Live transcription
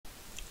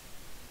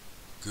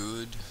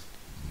Good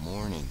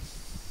morning,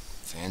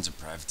 fans of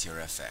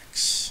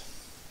PrivateerFX.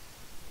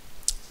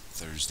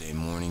 Thursday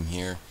morning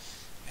here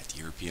at the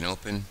European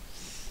Open.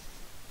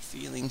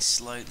 Feeling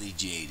slightly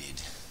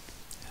jaded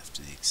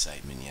after the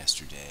excitement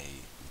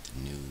yesterday with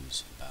the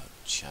news about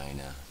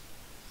China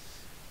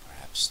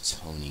perhaps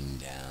toning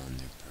down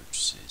their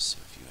purchases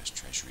of U.S.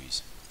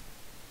 Treasuries.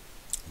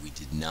 We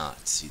did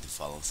not see the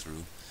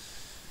follow-through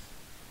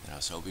that I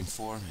was hoping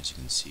for, as you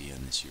can see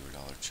on this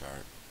Euro-dollar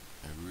chart.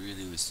 I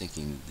really was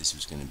thinking this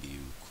was going to be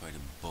quite a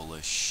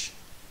bullish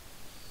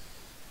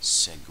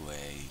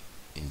segue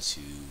into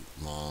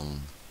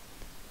long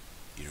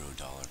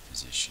Euro-dollar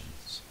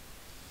positions.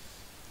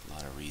 A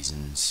lot of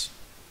reasons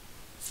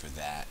for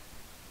that,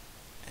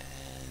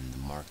 and the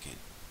market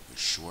was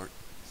short,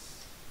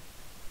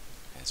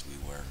 as we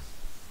were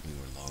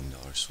long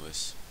dollar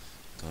Swiss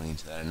going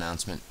into that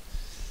announcement.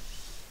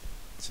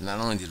 So not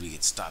only did we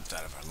get stopped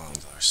out of our long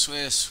dollar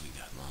Swiss, we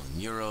got long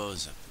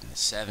euros up in the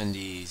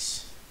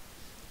 70s.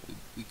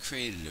 We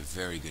created a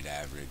very good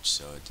average,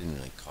 so it didn't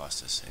really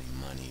cost us any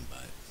money,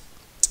 but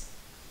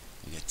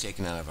we got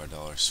taken out of our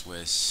dollar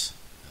Swiss,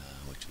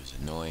 which was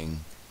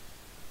annoying,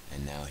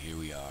 and now here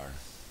we are,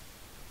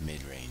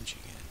 mid-range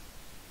again.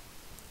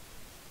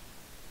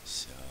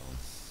 So,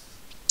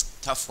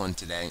 tough one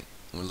today.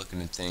 We're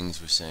looking at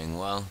things, we're saying,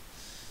 well,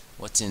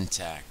 what's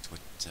intact?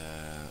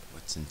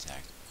 What's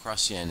intact?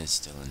 Cross yen is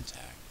still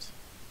intact.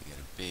 We got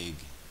a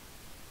big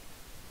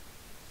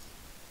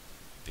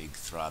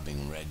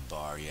throbbing red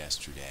bar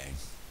yesterday.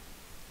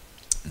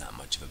 Not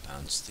much of a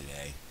bounce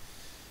today.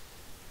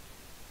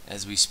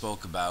 As we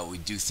spoke about, we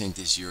do think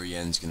this euro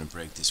yen is going to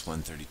break this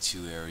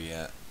 132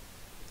 area.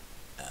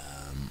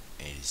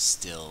 It is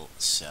still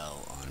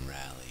sell on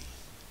rally,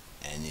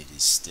 and it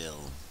is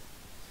still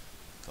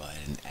go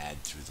ahead and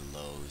add through the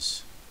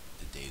lows,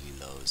 the daily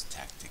lows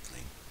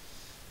tactically.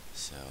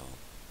 So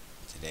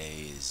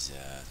today is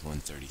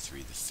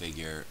 133 the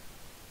figure.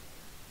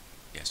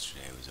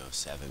 Yesterday was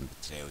 07,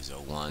 but today was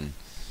 01.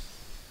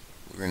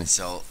 We're going to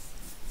sell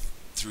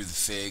through the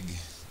fig.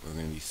 We're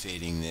going to be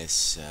fading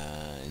this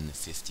in the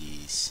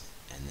 50s,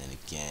 and then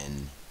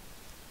again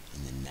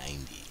in the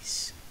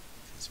 90s,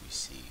 because we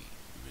see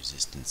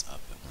resistance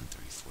up at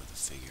 134 the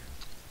figure.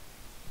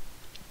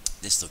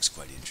 This looks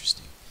quite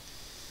interesting.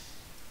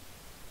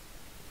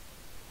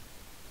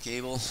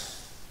 Cable,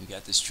 we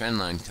got this trend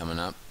line coming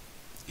up,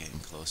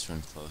 getting closer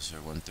and closer.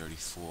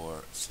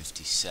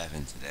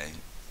 134.57 today.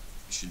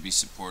 Should be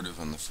supportive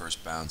on the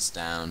first bounce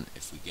down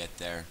if we get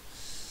there.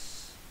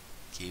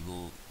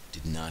 Cable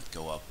did not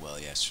go up well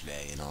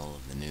yesterday in all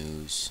of the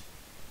news.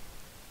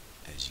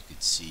 As you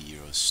could see,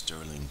 euro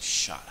sterling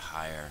shot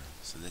higher.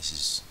 So this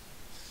is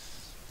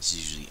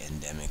usually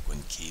endemic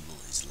when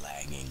cable is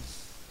lagging.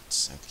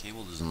 So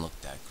cable doesn't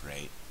look that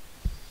great.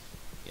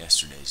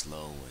 Yesterday's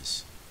low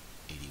was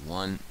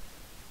 81.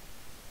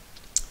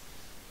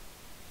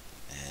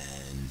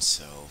 And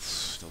so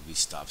there'll be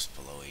stops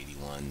below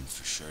 81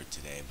 for sure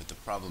today, but the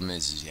problem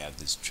is you have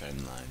this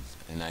trend line,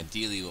 and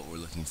ideally what we're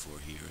looking for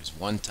here is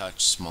one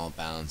touch, small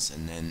bounce,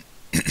 and then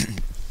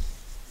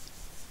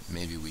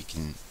maybe we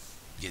can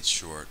get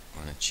short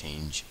on a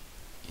change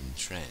in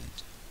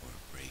trend or a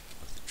break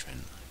of the trend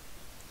line.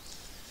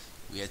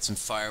 We had some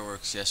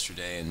fireworks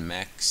yesterday in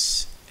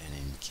MEX and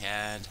in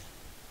CAD.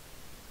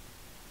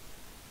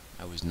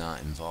 I was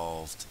not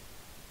involved,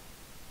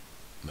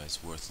 but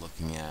it's worth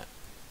looking at.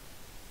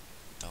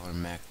 Dollar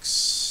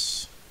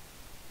MEX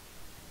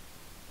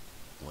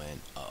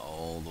went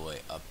all the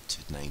way up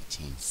to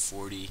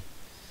 1940,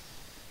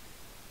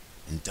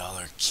 and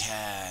dollar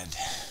CAD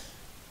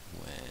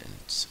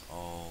went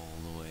all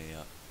the way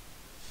up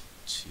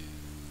to,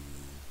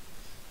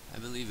 I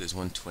believe it was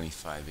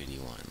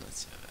 125.81.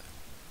 Let's have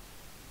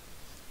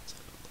a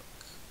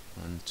look.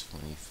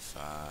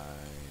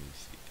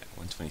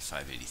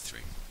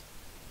 125.83.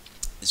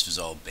 This was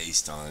all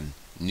based on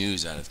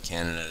news out of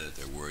Canada that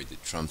they're worried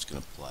that Trump's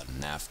going to pull out of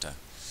NAFTA.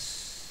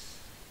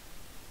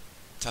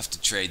 Tough to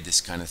trade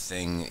this kind of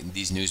thing.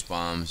 These news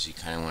bombs, you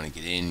kind of want to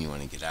get in, you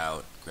want to get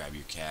out, grab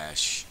your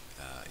cash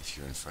if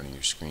you're in front of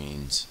your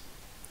screens.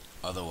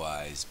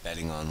 Otherwise,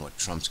 betting on what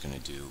Trump's going to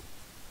do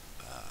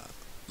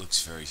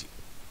looks very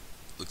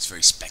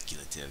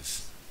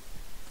speculative.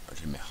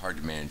 Hard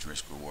to manage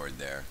risk reward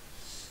there.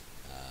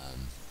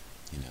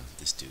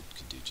 This dude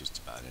could do just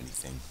about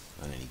anything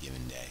on any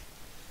given day.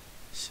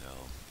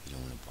 So you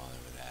don't want to bother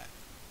with that.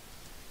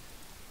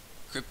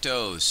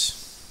 Cryptos.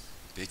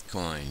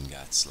 Bitcoin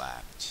got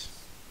slapped.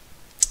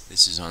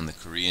 This is on the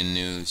Korean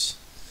news.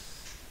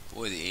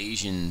 Boy, the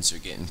Asians are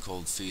getting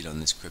cold feet on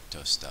this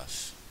crypto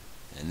stuff.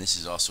 And this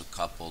is also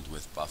coupled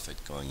with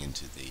Buffett going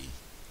into the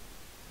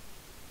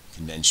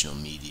conventional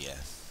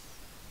media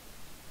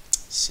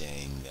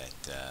saying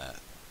that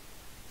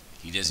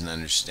he doesn't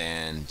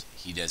understand,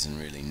 he doesn't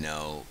really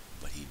know,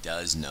 but he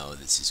does know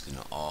this is going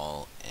to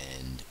all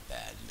end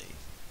badly.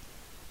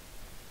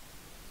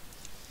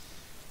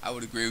 I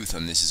would agree with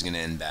him. This is going to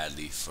end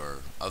badly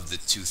of the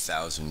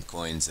 2,000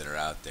 coins that are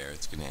out there,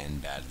 it's going to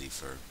end badly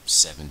for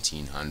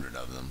 1,700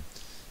 of them.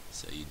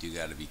 So you do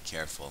got to be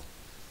careful.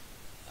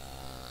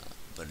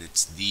 But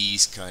it's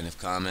these kind of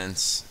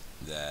comments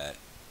that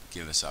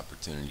give us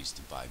opportunities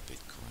to buy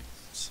Bitcoin.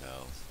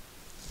 So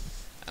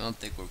I don't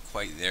think we're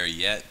quite there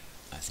yet.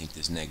 I think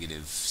this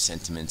negative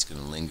sentiment's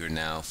going to linger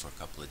now for a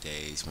couple of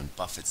days. When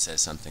Buffett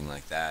says something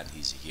like that,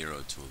 he's a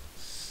hero to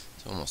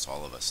almost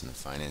all of us in the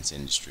finance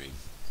industry.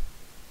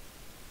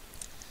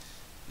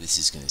 This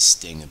is going to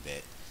sting a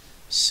bit.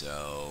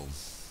 So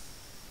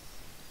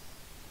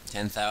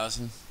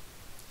 10,000,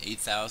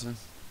 8,000,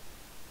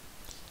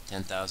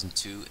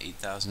 10,002,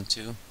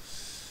 8,002.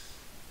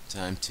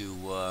 Time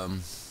to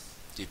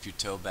dip your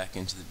toe back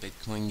into the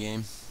Bitcoin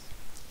game.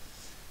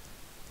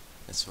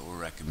 That's what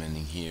we're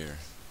recommending here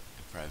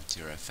at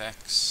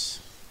PrivateerFX.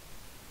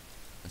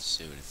 Let's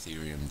see what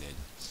Ethereum did.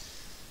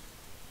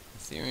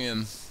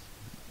 Ethereum,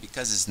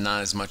 because it's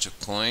not as much a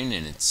coin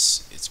and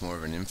it's more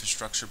of an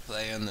infrastructure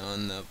play on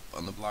the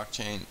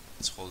blockchain,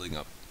 it's holding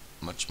up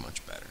much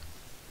better.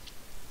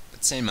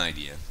 But same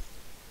idea.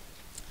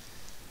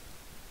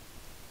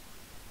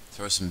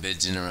 Throw some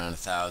bids in around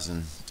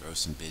 1,000. Throw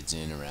some bids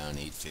in around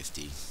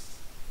 850.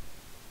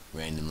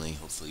 Randomly,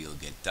 hopefully you'll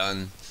get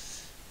done.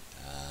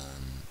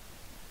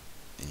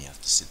 And you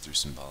have to sit through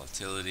some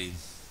volatility.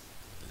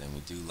 But then we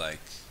do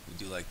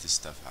like this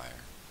stuff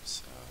higher.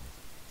 So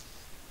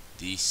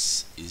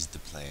this is the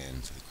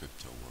plan for the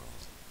crypto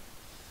world.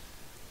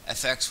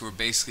 FX, we're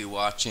basically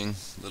watching,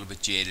 a little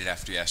bit jaded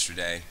after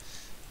yesterday.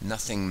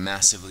 Nothing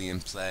massively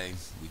in play.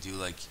 We do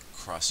like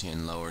crossing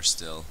in lower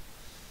still,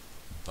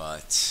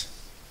 but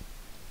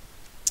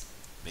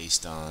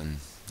based on,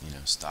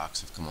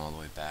 stocks have come all the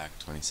way back,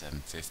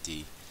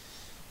 27.50,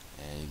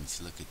 and if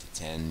you look at the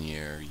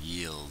 10-year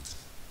yield,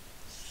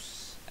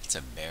 that's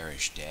a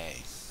bearish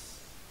day.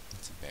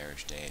 It's a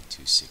bearish day at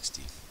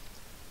 260.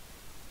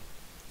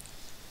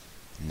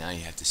 And now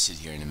you have to sit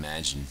here and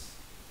imagine,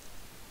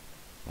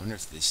 I wonder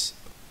if this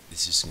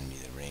is going to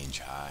be the range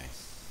high.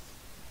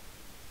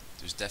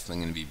 There's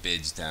definitely going to be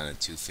bids down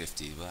at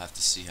 250. We'll have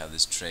to see how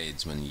this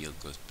trades when the yield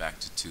goes back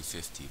to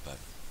 250, but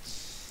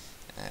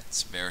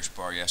that's a bearish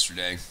bar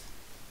yesterday.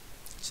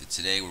 So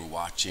today we're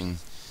watching.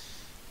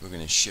 We're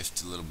going to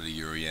shift a little bit of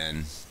euro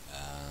yen.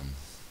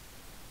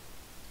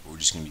 We're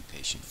just going to be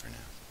patient for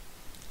now.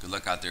 Good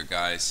luck out there,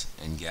 guys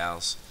and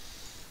gals.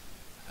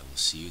 I will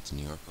see you at the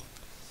New York Open.